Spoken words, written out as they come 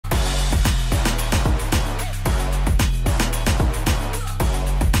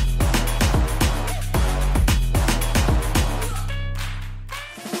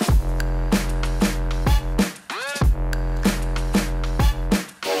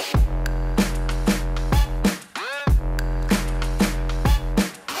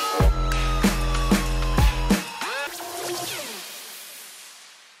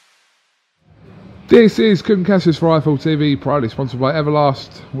This is Cassius for iFall TV, proudly sponsored by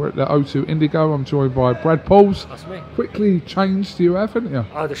Everlast. We're at the O2 Indigo. I'm joined by Brad Pauls. That's me. Quickly changed you have, haven't you?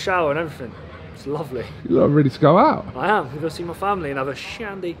 I had a shower and everything. It's lovely. You look ready to go out. I am. We're going to see my family and have a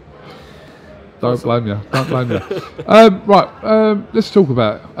shandy. Don't blame you. Don't blame you. Let's talk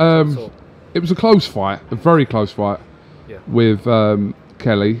about it. It was a close fight, a very close fight with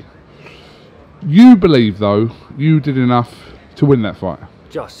Kelly. You believe, though, you did enough to win that fight?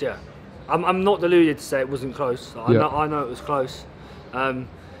 Just, yeah. I'm not deluded to say it wasn't close. I know it was close,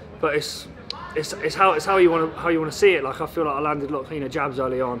 but it's how you want to see it. Like, I feel like I landed a lot cleaner jabs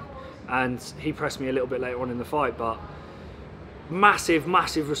early on, and he pressed me a little bit later on in the fight. But massive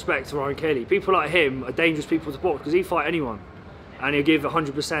respect to Ryan Kelly. People like him are dangerous people to box because he fight anyone, and he'll give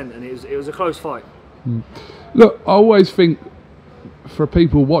 100%. And it was a close fight. Look, I always think for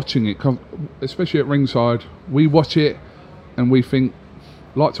people watching it, especially at ringside, we watch it and we think,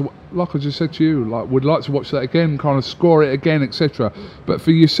 like I just said to you, would like to watch that again, kind of score it again, etc. But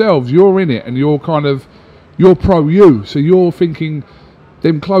for yourselves, you're in it and you're pro you, so you're thinking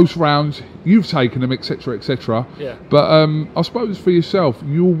them close rounds, you've taken them, etc., etc. Yeah. But I suppose for yourself,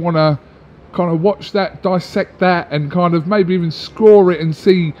 you'll want to kind of watch that, dissect that, and kind of maybe even score it and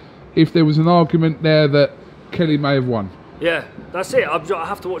see if there was an argument there that Kelly may have won. Yeah, that's it. I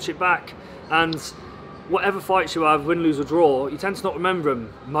have to watch it back, and whatever fights you have, win, lose or draw, you tend to not remember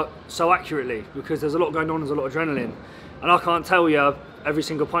them so accurately because there's a lot going on, there's a lot of adrenaline. And I can't tell you every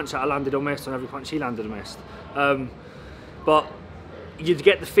single punch that I landed or missed and every punch he landed or missed. But you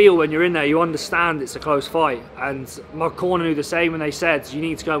get the feel when you're in there, you understand it's a close fight. And my corner knew the same when they said, you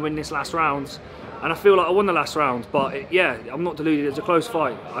need to go and win this last round. And I feel like I won the last round, but I'm not deluded, it's a close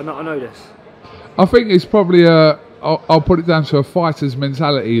fight. I know this. I think it's probably I'll put it down to a fighter's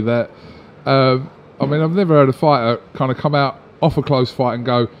mentality that, I mean, I've never heard a fighter kind of come out off a close fight and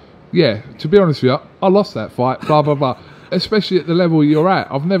go, yeah, to be honest with you, I lost that fight, blah, blah, blah. Especially at the level you're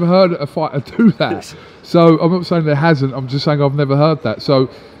at. I've never heard a fighter do that. So I'm not saying there hasn't, I'm just saying I've never heard that.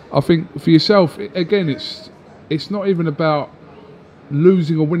 So I think for yourself, again, it's not even about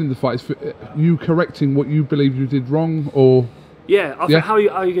losing or winning the fight. It's for you correcting what you believe you did wrong or... Yeah, I think how are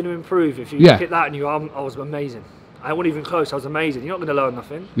you going to improve if you look at that and you go, I was amazing. I wasn't even close, I was amazing. You're not going to learn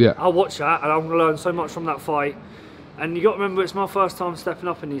nothing. Yeah. I'll watch that and I'm going to learn so much from that fight. And you got to remember, it's my first time stepping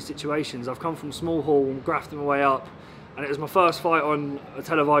up in these situations. I've come from small hall, grafting my way up. And it was my first fight on a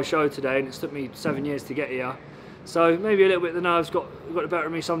televised show today, and it's took me 7 years to get here. So maybe a little bit the nerves got the better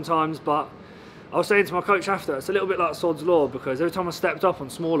of me sometimes, but I was saying to my coach after, it's a little bit like Sod's Law, because every time I stepped up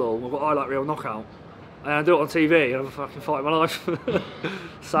on small hall, I've got highlight reel knockout. And I do it on TV, and I'm a fucking fight of my life.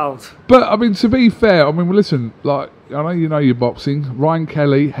 Sound. But, I mean, to be fair, I mean, well, listen, like, I know you know your boxing. Ryan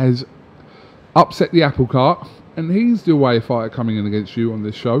Kelly has upset the apple cart, and he's the away fighter coming in against you on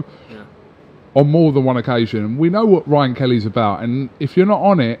this show on more than one occasion. And we know what Ryan Kelly's about, and if you're not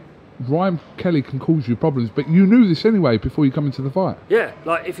on it, Ryan Kelly can cause you problems, but you knew this anyway before you come into the fight. Yeah,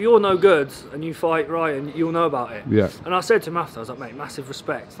 like if you're no good and you fight Ryan, you'll know about it. Yeah. And I said to him after, I was like, mate, massive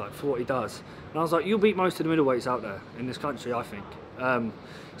respect for what he does. And I was like, you'll beat most of the middleweights out there in this country, I think.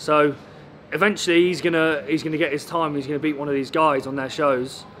 So eventually he's gonna get his time. He's gonna beat one of these guys on their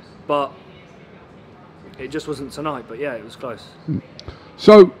shows, but it just wasn't tonight. But yeah, it was close.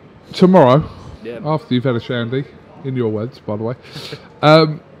 So tomorrow, after you've had a shandy, in your words, by the way.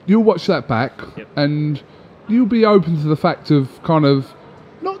 You'll watch that back and you'll be open to the fact of kind of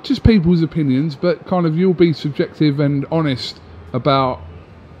not just people's opinions, but kind of you'll be subjective and honest about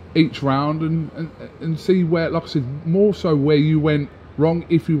each round and see where, like I said, more so where you went wrong,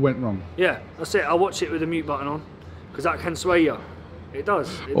 if you went wrong. Yeah, that's it. I'll watch it with the mute button on because that can sway you. It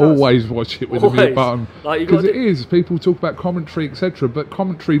does. Always watch it with the mute button. Because it is. People talk about commentary, etc. But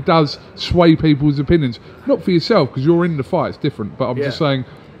commentary does sway people's opinions. Not for yourself, because you're in the fight. It's different. But I'm just saying,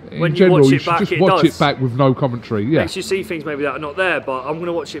 in general, you should just watch it back with no commentary. Yeah. Makes you see things maybe that are not there. But I'm going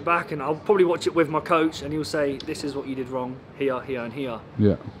to watch it back, and I'll probably watch it with my coach, and he'll say, this is what you did wrong here, here, and here.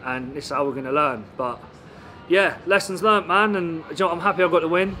 Yeah. And this is how we're going to learn. But yeah, lessons learnt, man. And you know, I'm happy I got the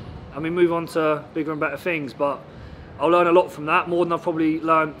win. I mean, move on to bigger and better things. But I'll learn a lot from that, more than I've probably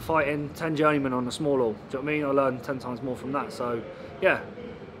learned fighting 10 journeymen on a small hall. Do you know what I mean? I'll learn 10 times more from that, so yeah.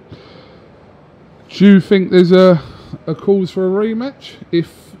 Do you think there's a cause for a rematch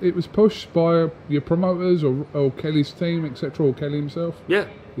if it was pushed by your promoters or Kelly's team, etc., or Kelly himself? Yeah,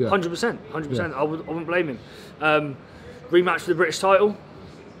 100%, 100%. Yeah. I wouldn't blame him. Rematch for the British title,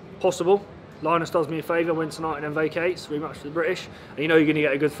 possible. Linus does me a favour, wins tonight and then vacates. Rematch for the British, and you know you're going to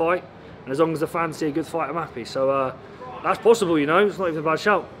get a good fight. And as long as the fans see a good fight, I'm happy. So that's possible, you know. It's not even a bad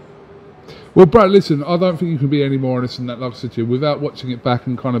shout. Well, Brad, listen, I don't think you can be any more honest than that, like I said to you, without watching it back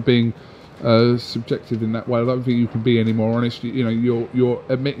and kind of being subjective in that way. I don't think you can be any more honest. You know, you're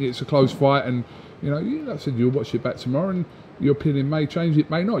admitting it's a close fight, and like I said, you'll watch it back tomorrow, and your opinion may change, it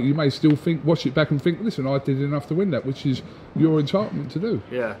may not. You may still watch it back and think, listen, I did enough to win that, which is your entitlement to do.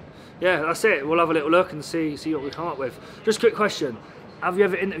 Yeah, that's it. We'll have a little look and see what we come up with. Just a quick question: have you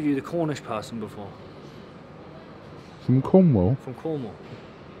ever interviewed a Cornish person before? From Cornwall? From Cornwall.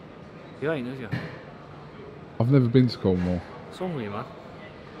 You ain't, have you? I've never been to Cornwall. What's wrong with you, man?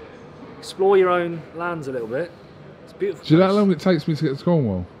 Explore your own lands a little bit. It's beautiful. Do you know how long it takes me to get to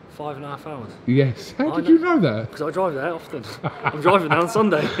Cornwall? 5.5 hours. Yes. How did you know that? Because I drive there often. I'm driving there on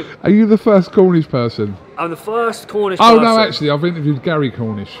Sunday. Are you the first Cornish person? I'm the first Cornish person. Oh, no, actually, I've interviewed Gary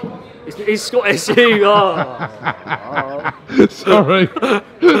Cornish. He's Scottish, you are. Sorry.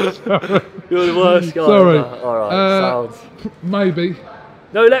 You're the worst guy. Sorry. Alright, sounds. Maybe.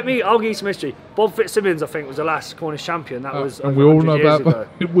 No, I'll give you some history. Bob Fitzsimmons, I think, was the last Cornish champion. That was and we all know about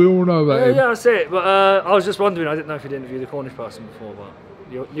him. Yeah, that's it. But I was just wondering, I didn't know if you'd interviewed a Cornish person before, but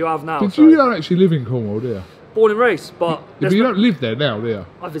you have now. Did you don't actually live in Cornwall, do you? Born and raised, but you don't live there now, do you?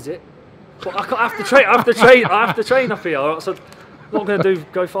 I visit. But I have to train. I have to train up here. So I'm not going to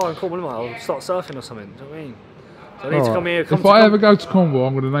go far in Cornwall, am I? I'll start surfing or something. Do you know what I mean? So I need to come here. If I ever go to Cornwall,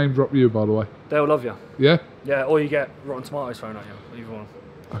 I'm going to name drop you, by the way. They'll love you. Yeah? Yeah, or you get rotten tomatoes thrown at you. Either one.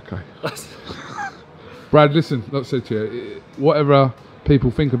 Okay. Brad, listen, like I said to you, whatever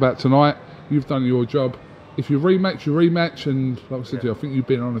people think about tonight, you've done your job. If you rematch, you rematch, and like I said to you, I think you've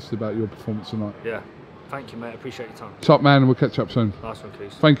been honest about your performance tonight. Yeah. Thank you, mate. Appreciate your time. Top man, and we'll catch up soon. Nice one,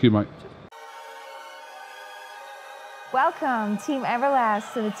 Keith. Thank you, mate. Welcome, Team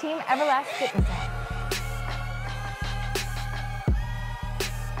Everlast, to the Team Everlast Fitness app.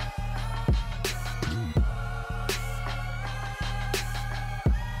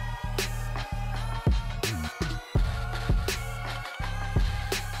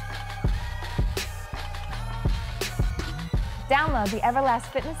 Download the Everlast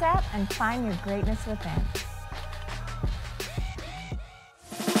Fitness app and find your greatness within.